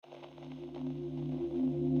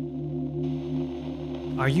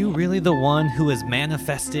Are you really the one who is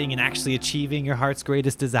manifesting and actually achieving your heart's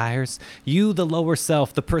greatest desires? You, the lower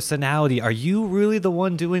self, the personality, are you really the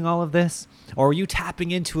one doing all of this? Or are you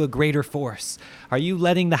tapping into a greater force? Are you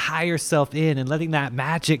letting the higher self in and letting that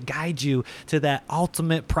magic guide you to that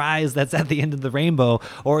ultimate prize that's at the end of the rainbow?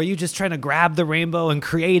 Or are you just trying to grab the rainbow and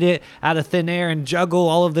create it out of thin air and juggle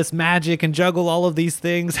all of this magic and juggle all of these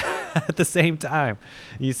things at the same time?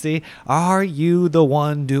 You see, are you the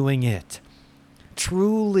one doing it?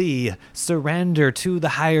 Truly surrender to the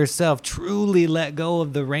higher self, truly let go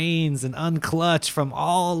of the reins and unclutch from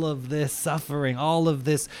all of this suffering, all of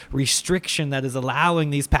this restriction that is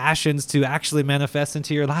allowing these passions to actually manifest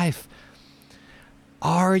into your life.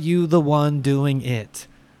 Are you the one doing it?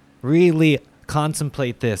 Really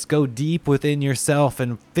contemplate this. Go deep within yourself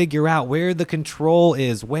and figure out where the control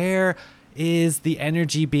is. Where is the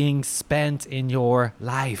energy being spent in your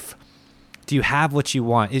life? Do you have what you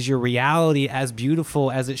want? Is your reality as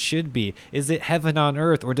beautiful as it should be? Is it heaven on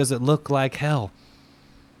earth, or does it look like hell?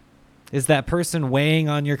 Is that person weighing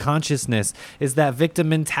on your consciousness? Is that victim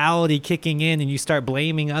mentality kicking in and you start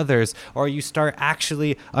blaming others, or you start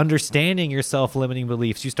actually understanding your self-limiting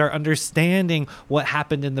beliefs? You start understanding what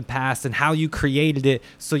happened in the past and how you created it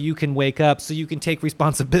so you can wake up, so you can take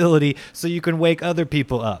responsibility, so you can wake other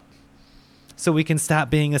people up, so we can stop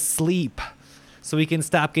being asleep. So we can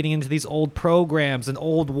stop getting into these old programs and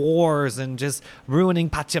old wars and just ruining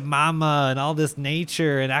Pachamama and all this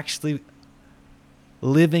nature, and actually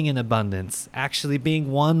living in abundance, actually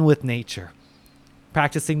being one with nature,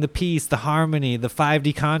 practicing the peace, the harmony, the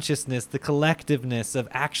 5D consciousness, the collectiveness of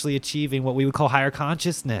actually achieving what we would call higher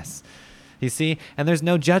consciousness. You see? And there's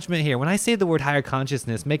no judgment here. When I say the word higher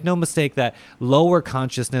consciousness, make no mistake that lower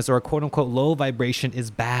consciousness, or quote unquote low vibration, is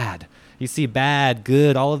bad. You see, bad,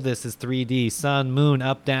 good, all of this is 3D, sun, moon,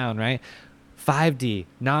 up, down, right? 5D,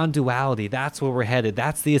 non-duality, that's where we're headed.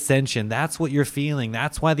 That's the ascension. That's what you're feeling.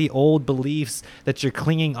 That's why the old beliefs that you're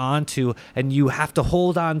clinging on to and you have to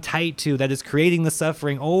hold on tight to, that is creating the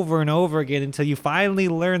suffering over and over again until you finally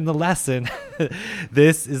learn the lesson.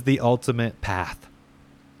 This is the ultimate path.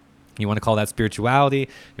 You want to call that spirituality,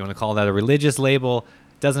 you want to call that a religious label,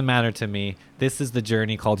 doesn't matter to me. This is the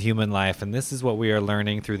journey called human life, and this is what we are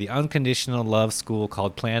learning through the unconditional love school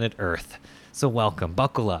called Planet Earth. So welcome,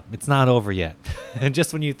 buckle up. It's not over yet. And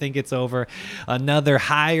just when you think it's over, another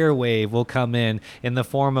higher wave will come in the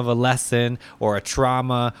form of a lesson or a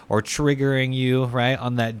trauma, or triggering you, right,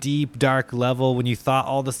 on that deep, dark level when you thought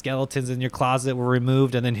all the skeletons in your closet were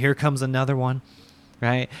removed, and then here comes another one.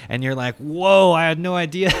 Right? And you're like, whoa, I had no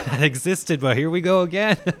idea that existed, but here we go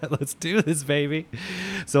again. Let's do this, baby.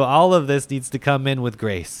 So all of this needs to come in with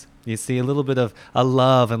grace. You see, a little bit of a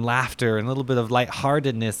love and laughter and a little bit of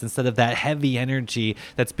lightheartedness instead of that heavy energy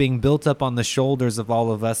that's being built up on the shoulders of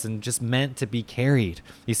all of us and just meant to be carried.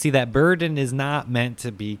 You see, that burden is not meant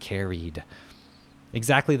to be carried.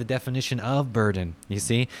 Exactly the definition of burden, you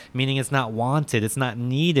see? Meaning it's not wanted, it's not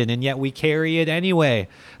needed, and yet we carry it anyway.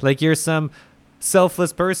 Like you're some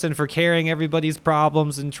selfless person for carrying everybody's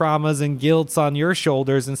problems and traumas and guilts on your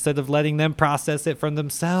shoulders instead of letting them process it from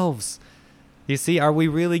themselves. You see, are we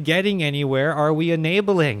really getting anywhere? Are we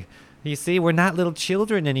enabling? You see, we're not little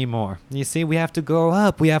children anymore. You see, we have to grow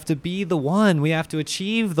up. We have to be the one. We have to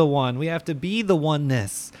achieve the one. We have to be the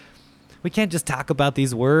oneness. We can't just talk about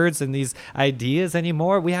these words and these ideas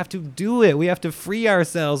anymore. We have to do it. We have to free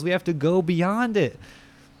ourselves. We have to go beyond it.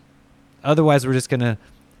 Otherwise, we're just going to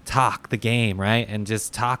talk the game, right? And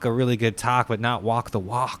just talk a really good talk, but not walk the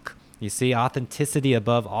walk. You see, authenticity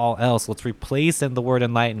above all else. Let's replace in the word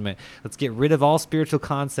enlightenment. Let's get rid of all spiritual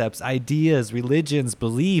concepts, ideas, religions,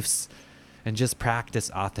 beliefs, and just practice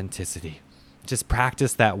authenticity. Just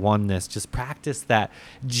practice that oneness. Just practice that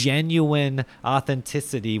genuine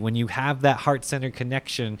authenticity when you have that heart-centered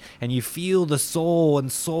connection and you feel the soul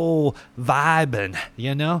and soul vibing,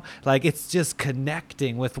 you know? Like it's just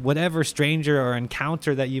connecting with whatever stranger or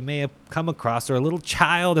encounter that you may have come across, or a little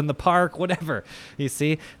child in the park, whatever. You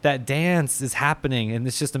see, that dance is happening, and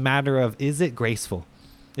it's just a matter of, is it graceful?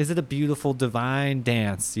 Is it a beautiful divine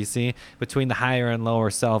dance, you see, between the higher and lower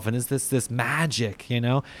self? And is this magic, you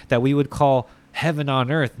know, that we would call heaven on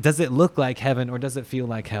earth? Does it look like heaven, or does it feel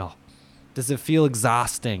like hell? Does it feel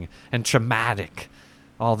exhausting and traumatic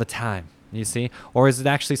all the time, you see? Or is it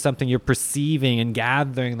actually something you're perceiving and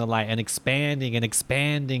gathering the light and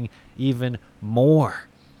expanding even more?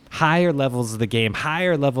 Higher levels of the game,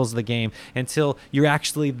 until you're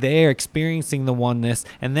actually there experiencing the oneness.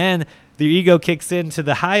 And then the ego kicks into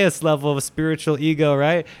the highest level of spiritual ego,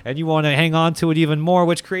 right? And you want to hang on to it even more,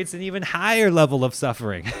 which creates an even higher level of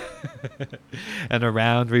suffering. And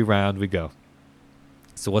around we go.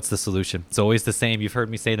 So what's the solution? It's always the same. You've heard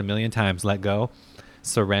me say it a million times. Let go,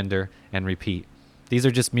 surrender, and repeat. These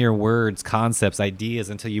are just mere words, concepts, ideas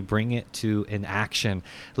until you bring it to an action.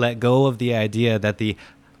 Let go of the idea that the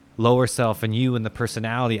lower self and you and the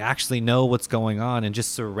personality actually know what's going on, and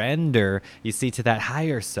just surrender, you see, to that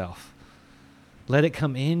higher self. Let it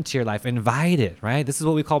come into your life. Invite it, right? This is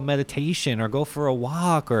what we call meditation, or go for a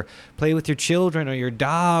walk, or play with your children or your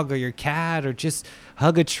dog or your cat, or just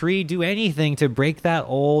hug a tree. Do anything to break that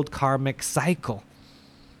old karmic cycle.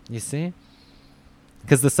 You see?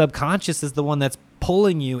 Because the subconscious is the one that's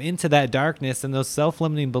pulling you into that darkness, and those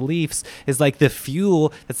self-limiting beliefs is like the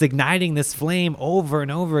fuel that's igniting this flame over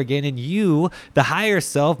and over again. And you, the higher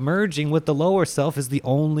self, merging with the lower self is the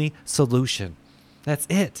only solution. That's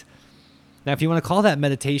it. Now, if you want to call that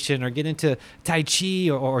meditation or get into Tai Chi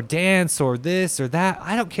or dance or this or that,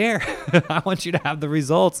 I don't care. I want you to have the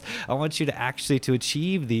results. I want you to actually to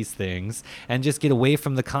achieve these things and just get away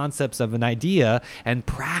from the concepts of an idea and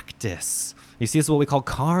practice. You see, this is what we call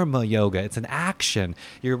karma yoga. It's an action.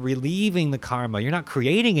 You're relieving the karma. You're not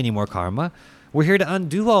creating any more karma. We're here to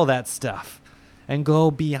undo all that stuff and go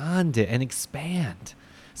beyond it and expand.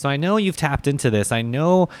 So I know you've tapped into this. I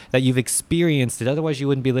know that you've experienced it. Otherwise, you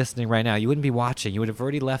wouldn't be listening right now. You wouldn't be watching. You would have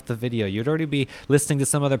already left the video. You'd already be listening to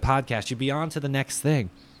some other podcast. You'd be on to the next thing.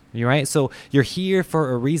 You're right. So you're here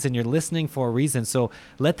for a reason. You're listening for a reason. So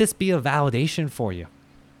let this be a validation for you.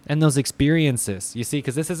 And those experiences, you see,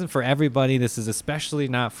 because this isn't for everybody. This is especially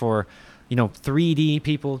not for, 3D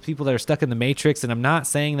people that are stuck in the matrix. And I'm not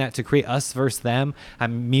saying that to create us versus them.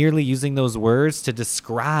 I'm merely using those words to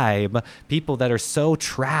describe people that are so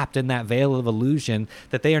trapped in that veil of illusion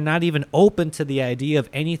that they are not even open to the idea of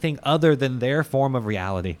anything other than their form of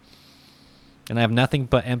reality. And I have nothing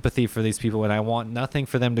but empathy for these people, and I want nothing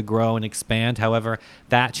for them to grow and expand. However,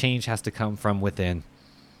 that change has to come from within.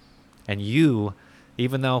 And you,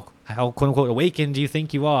 even though how quote-unquote awakened you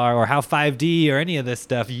think you are, or how 5D or any of this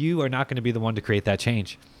stuff, you are not going to be the one to create that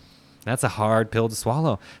change. That's a hard pill to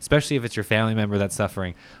swallow, especially if it's your family member that's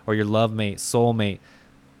suffering, or your love mate, soulmate,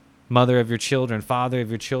 mother of your children, father of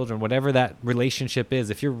your children, whatever that relationship is.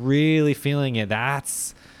 If you're really feeling it,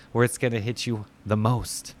 that's where it's going to hit you the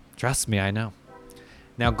most. Trust me, I know.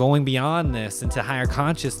 Now, going beyond this into higher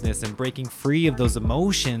consciousness and breaking free of those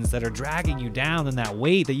emotions that are dragging you down and that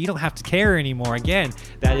weight that you don't have to carry anymore, again,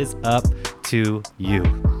 that is up to you.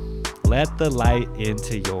 Let the light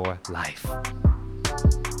into your life.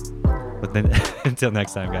 But then, until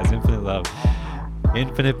next time, guys, infinite love,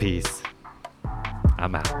 infinite peace.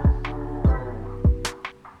 I'm out.